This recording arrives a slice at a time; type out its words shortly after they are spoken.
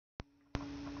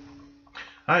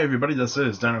Hi everybody, this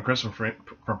is Dino Chris from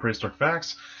Prehistoric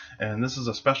Facts, and this is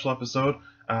a special episode.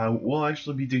 We'll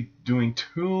actually be doing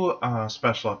two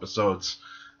special episodes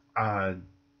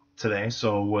today,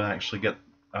 so we'll actually get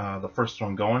the first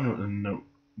one going and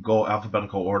go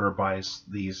alphabetical order by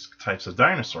these types of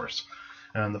dinosaurs.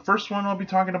 And the first one I'll be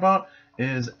talking about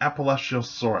is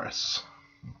Appalachiosaurus.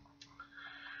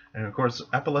 And of course,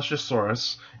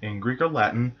 Appalachiosaurus in Greek or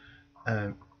Latin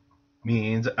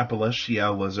means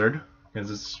Appalachia lizard, because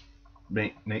it's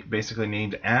basically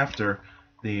named after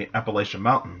the Appalachian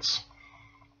Mountains.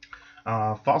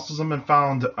 Fossils have been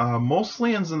found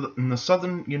mostly in the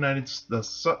southeastern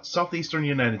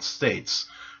United States,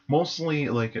 mostly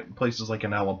like places like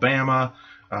in Alabama,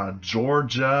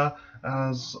 Georgia,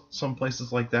 some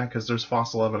places like that, because there's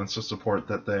fossil evidence to support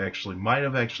that they might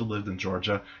have lived in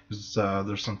Georgia, because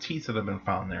there's some teeth that have been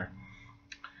found there.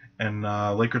 And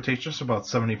Late Cretaceous, about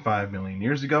 75 million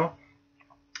years ago.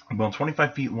 About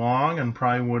 25 feet long and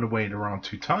probably would have weighed around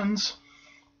 2 tons.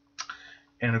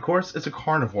 And of course, it's a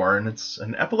carnivore, and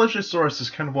an Appalachiosaurus is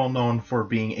kind of well known for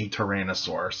being a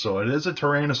tyrannosaur. So it is a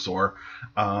tyrannosaur.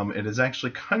 It is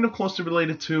actually kind of closely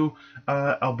related to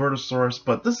Albertosaurus,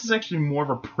 but this is actually more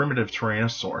of a primitive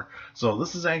tyrannosaur. So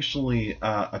this is actually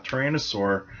a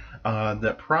tyrannosaur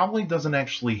that probably doesn't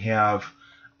actually have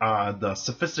the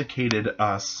sophistication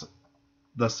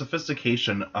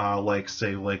like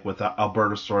with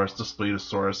Albertosaurus,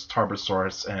 Daspletosaurus,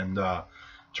 Tarbosaurus, and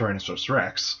Tyrannosaurus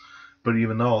Rex. But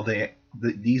even though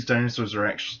these dinosaurs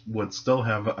would still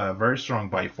have a very strong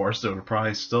bite force, they would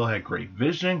probably still have great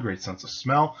vision, great sense of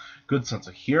smell, good sense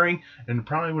of hearing, and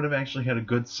probably would have actually had a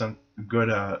good sized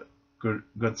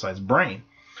brain.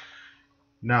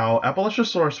 Now,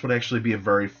 Appalachiosaurus would actually be a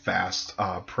very fast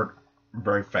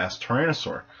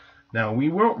tyrannosaur. Now, we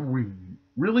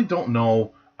really don't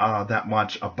know that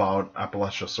much about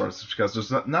Appalachiosaurus because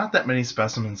there's not that many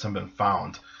specimens have been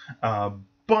found.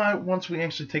 But once we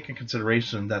actually take in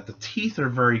consideration that the teeth are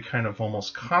very kind of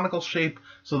almost conical shape,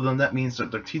 so then that means that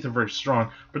their teeth are very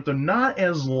strong, but they're not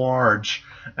as large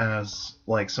as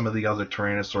like some of the other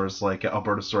tyrannosaurs like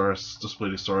Albertosaurus,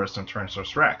 Daspletosaurus, and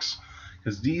Tyrannosaurus Rex.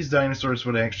 Because these dinosaurs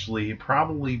would actually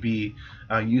probably be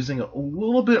using a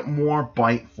little bit more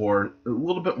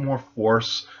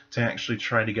force to actually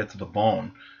try to get to the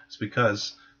bone. It's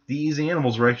because these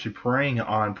animals were actually preying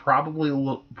on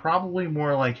probably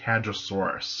more like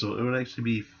Hadrosaurus. So it would actually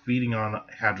be feeding on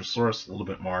Hadrosaurus a little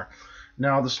bit more.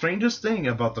 Now, the strangest thing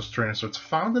about this tyrannosaur, it's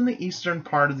found in the eastern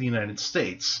part of the United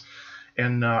States.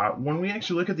 And when we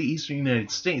actually look at the eastern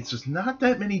United States, there's not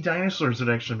that many dinosaurs that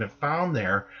actually have been found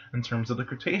there in terms of the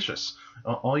Cretaceous.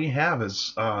 All you have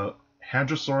is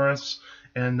Hadrosaurus,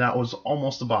 and that was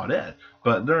almost about it.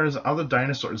 But there's other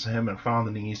dinosaurs that have been found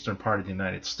in the eastern part of the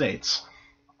United States.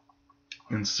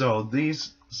 And so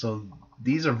these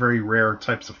are very rare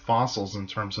types of fossils in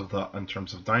terms of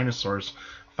dinosaurs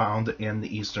found in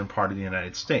the eastern part of the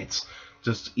United States,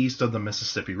 just east of the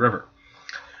Mississippi River.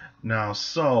 Now,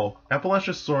 so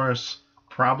Appalachiosaurus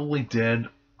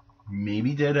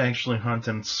maybe did actually hunt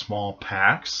in small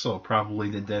packs. So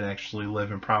probably they did actually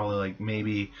live in probably like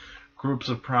maybe groups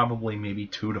of maybe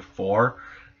 2 to 4,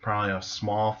 probably a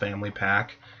small family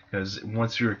pack. Because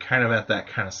once you're kind of at that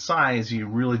kind of size, you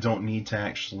really don't need to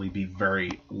actually be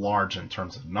very large in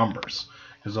terms of numbers.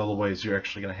 Because otherwise you're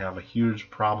actually going to have a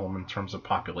huge problem in terms of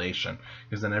population.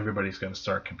 Because then everybody's going to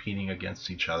start competing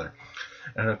against each other.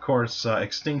 And of course,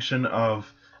 extinction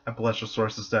of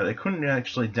Appalachiosaurus is that it couldn't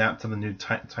actually adapt to the new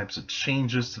types of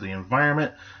changes to the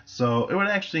environment. So it would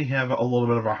actually have a little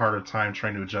bit of a harder time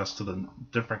trying to adjust to the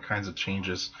different kinds of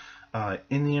changes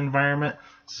in the environment.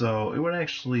 So it would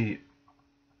actually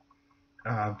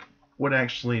not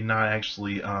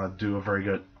do very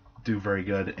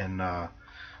good and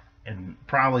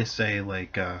probably say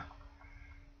like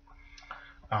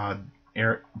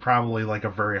probably like a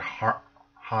very hot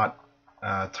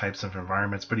types of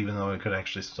environments. But even though it could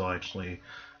still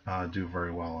do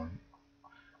very well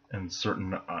in a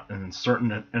certain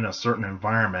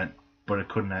environment, but it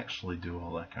couldn't actually do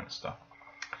all that kind of stuff.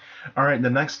 All right, the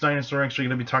next dinosaur we're actually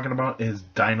going to be talking about is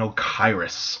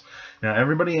Deinocheirus. Now,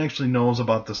 everybody actually knows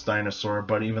about this dinosaur,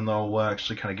 but even though we'll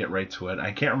actually kind of get right to it,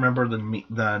 I can't remember the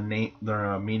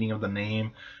meaning of the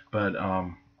name, but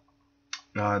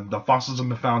the fossils have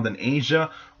been found in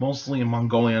Asia, mostly in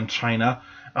Mongolia and China.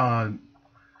 And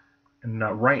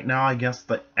right now, I guess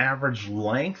the average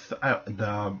length, if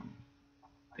I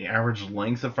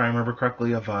remember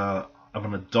correctly, of an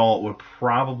adult would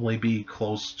probably be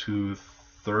close to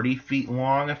 30 feet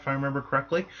long, if I remember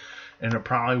correctly. And it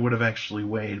probably would have actually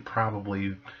weighed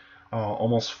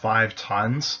almost 5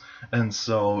 tons. And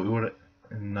so it would,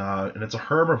 and it's a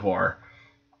herbivore.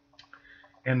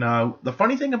 And the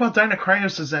funny thing about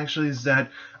Deinocheirus is that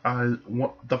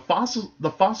the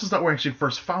fossils that were actually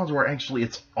first found were actually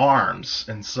its arms,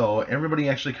 and so everybody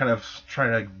actually kind of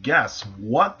try to guess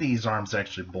what these arms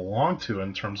actually belong to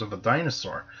in terms of a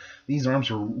dinosaur. These arms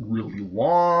were really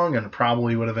long and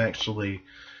probably would have actually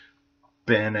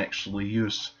been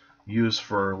used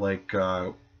for like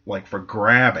for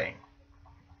grabbing.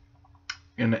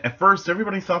 And at first,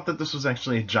 everybody thought that this was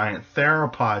actually a giant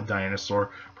theropod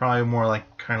dinosaur, probably more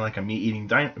like kind of like a meat-eating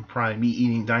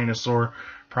dinosaur.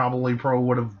 Probably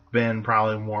would have been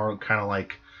probably more kind of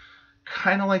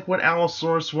like what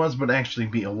Allosaurus was, but actually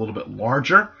be a little bit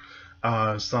larger.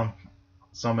 Some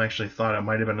actually thought it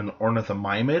might have been an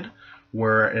ornithomimid,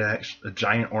 where a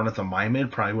giant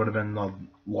ornithomimid probably would have been the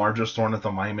largest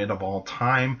ornithomimid of all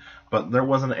time, but there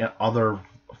wasn't other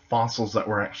fossils that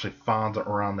were actually found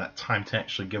around that time to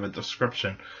actually give a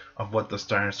description of what this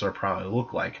dinosaur probably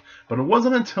looked like. But it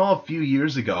wasn't until a few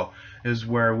years ago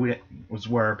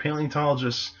where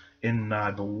paleontologists in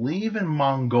I believe in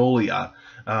Mongolia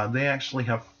they actually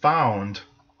have found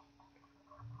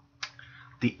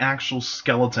the actual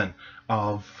skeleton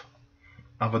of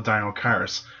a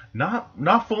Deinocheirus.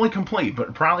 Not fully complete,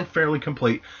 but probably fairly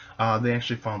complete. They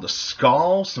actually found a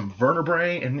skull, some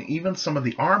vertebrae, and even some of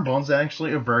the arm bones that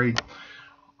actually are very,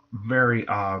 very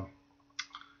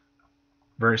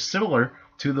similar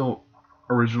to the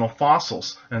original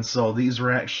fossils. And so these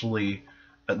were actually,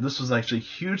 this was actually a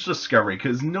huge discovery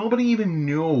because nobody even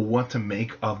knew what to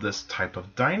make of this type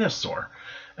of dinosaur.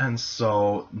 And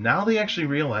so now they actually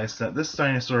realized that this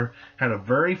dinosaur had a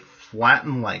very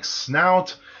flattened-like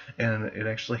snout, and it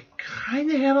actually kind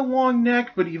of had a long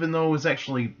neck, but even though it was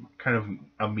actually kind of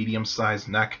a medium-sized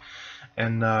neck,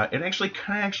 and it actually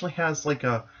kind of has like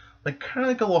a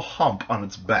little hump on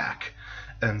its back,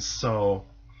 and so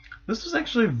this was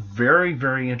actually a very,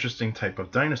 very interesting type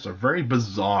of dinosaur, very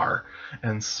bizarre,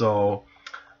 and so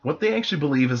what they actually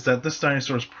believe is that this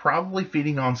dinosaur is probably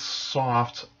feeding on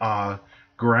soft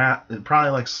probably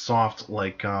like soft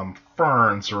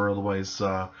ferns or otherwise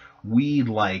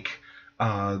weed-like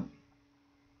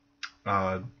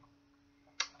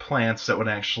plants that would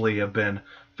actually have been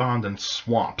found in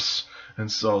swamps.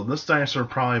 And so this dinosaur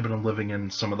probably been living in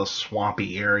some of the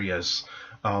swampy areas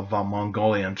of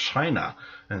Mongolia and China.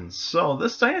 And so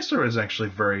this dinosaur is actually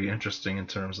very interesting in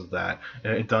terms of that.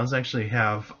 It does actually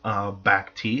have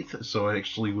back teeth, so it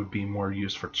actually would be more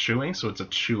used for chewing. So it's a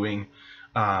chewing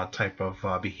type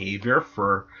of behavior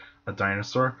for a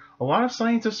dinosaur. A lot of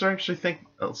scientists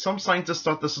some scientists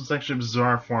thought this was actually a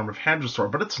bizarre form of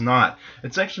hadrosaur, but it's not.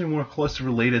 It's actually more closely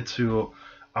related to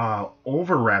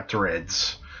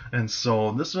oviraptorids, and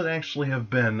so this would actually have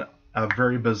been a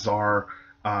very bizarre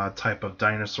type of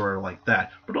dinosaur like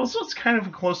that. But also it's kind of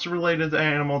a closely related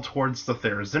animal towards the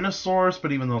Therizinosaurs,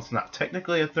 but even though it's not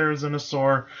technically a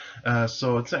Therizinosaur,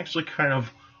 so it's actually kind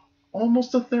of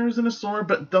almost a Therizinosaur,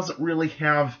 but doesn't really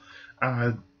have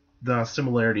the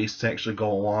similarities to actually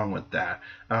go along with that.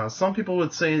 Some people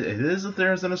would say it is a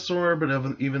Therizinosaur,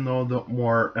 but even though the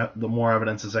more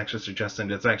evidence is actually suggesting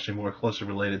that it's actually more closely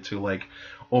related to like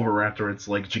oviraptorids,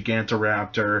 like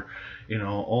Gigantoraptor,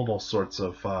 all those sorts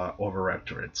of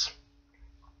oviraptorids.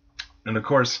 And of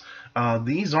course,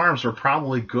 these arms were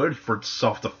probably good for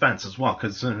self-defense as well,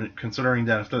 because considering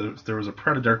that if there was a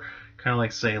predator, kind of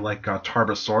like say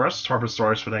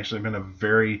Tarbosaurus would actually have been a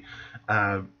very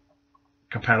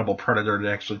compatible predator to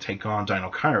actually take on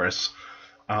Deinocheirus.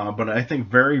 But I think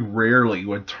very rarely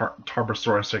would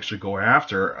Tarbosaurus actually go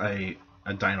after a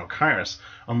Deinocheirus,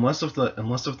 unless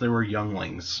if they were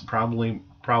younglings, probably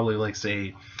like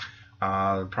say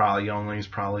probably younglings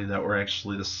that were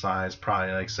actually the size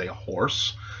probably like say a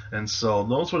horse, and so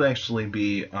those would actually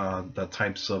be the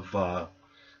types of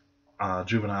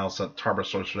juveniles that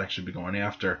Tarbosaurus would actually be going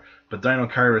after. But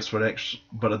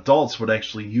adults would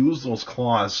actually use those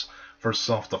claws for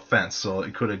self-defense. So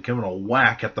it could have given a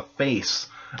whack at the face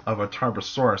of a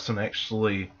Tarbosaurus and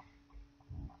actually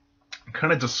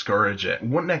kind of discourage it. It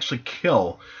wouldn't actually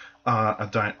kill the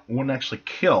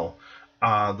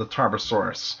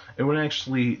Tarbosaurus. It would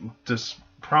actually just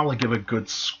probably give a good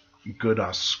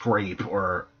scrape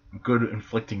or good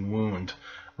inflicting wound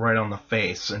right on the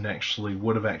face, and actually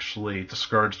would have actually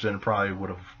discouraged it, and probably would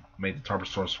have made the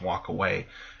Tarbosaurus walk away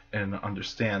and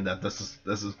understand that this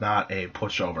is not a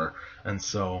pushover. And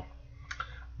so,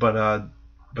 but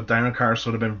Deinocheirus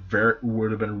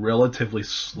would have been relatively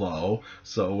slow,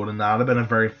 so it would not have been a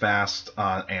very fast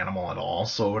animal at all.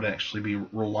 So it would actually be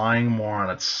relying more on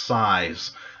its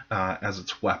size as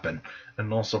its weapon,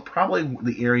 and also probably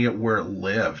the area where it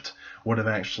lived would have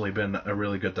actually been a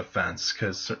really good defense,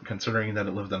 because considering that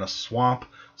it lived in a swamp,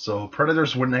 so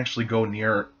predators wouldn't actually go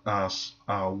near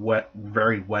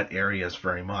very wet areas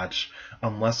very much,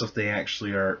 unless if they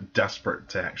actually are desperate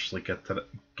to actually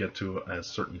get to a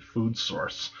certain food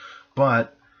source.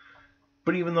 But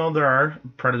even though there are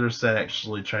predators that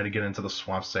actually try to get into the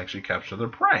swamps to actually capture their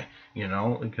prey,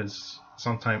 because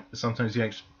sometimes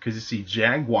because you see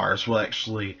jaguars will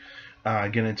actually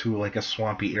get into like a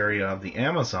swampy area of the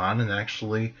Amazon and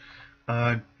actually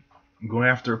go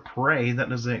after prey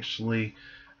that is actually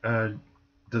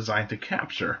designed to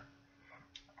capture.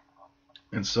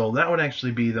 And so that would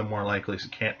actually be the more likely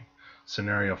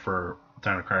scenario for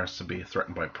Deinocheirus to be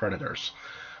threatened by predators.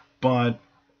 But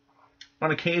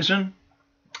on occasion,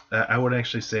 I would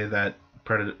actually say that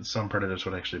some predators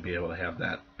would actually be able to have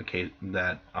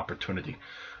that opportunity.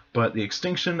 But the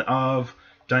extinction of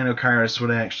Deinocheirus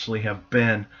would actually have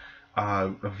been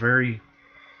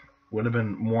would have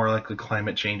been more likely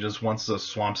climate changes. Once the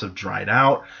swamps have dried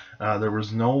out, there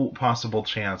was no possible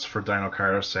chance for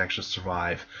Deinocheirus to actually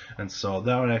survive, and so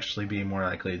that would actually be more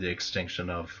likely the extinction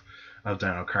of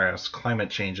Deinocheirus. Climate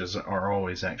changes are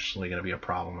always actually going to be a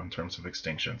problem in terms of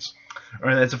extinctions.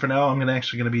 Alright, that's it for now. I'm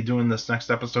actually going to be doing this next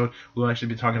episode. We'll actually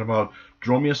be talking about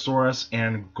Dromaeosaurus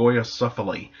and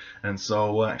Goiacephali. And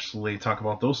so we'll actually talk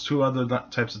about those two other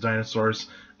types of dinosaurs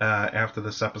after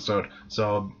this episode.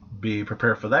 So be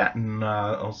prepared for that, and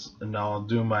I'll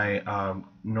do my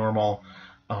normal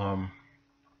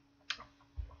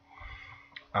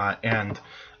end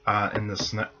in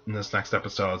this next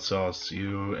episode. So I'll see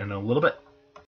you in a little bit.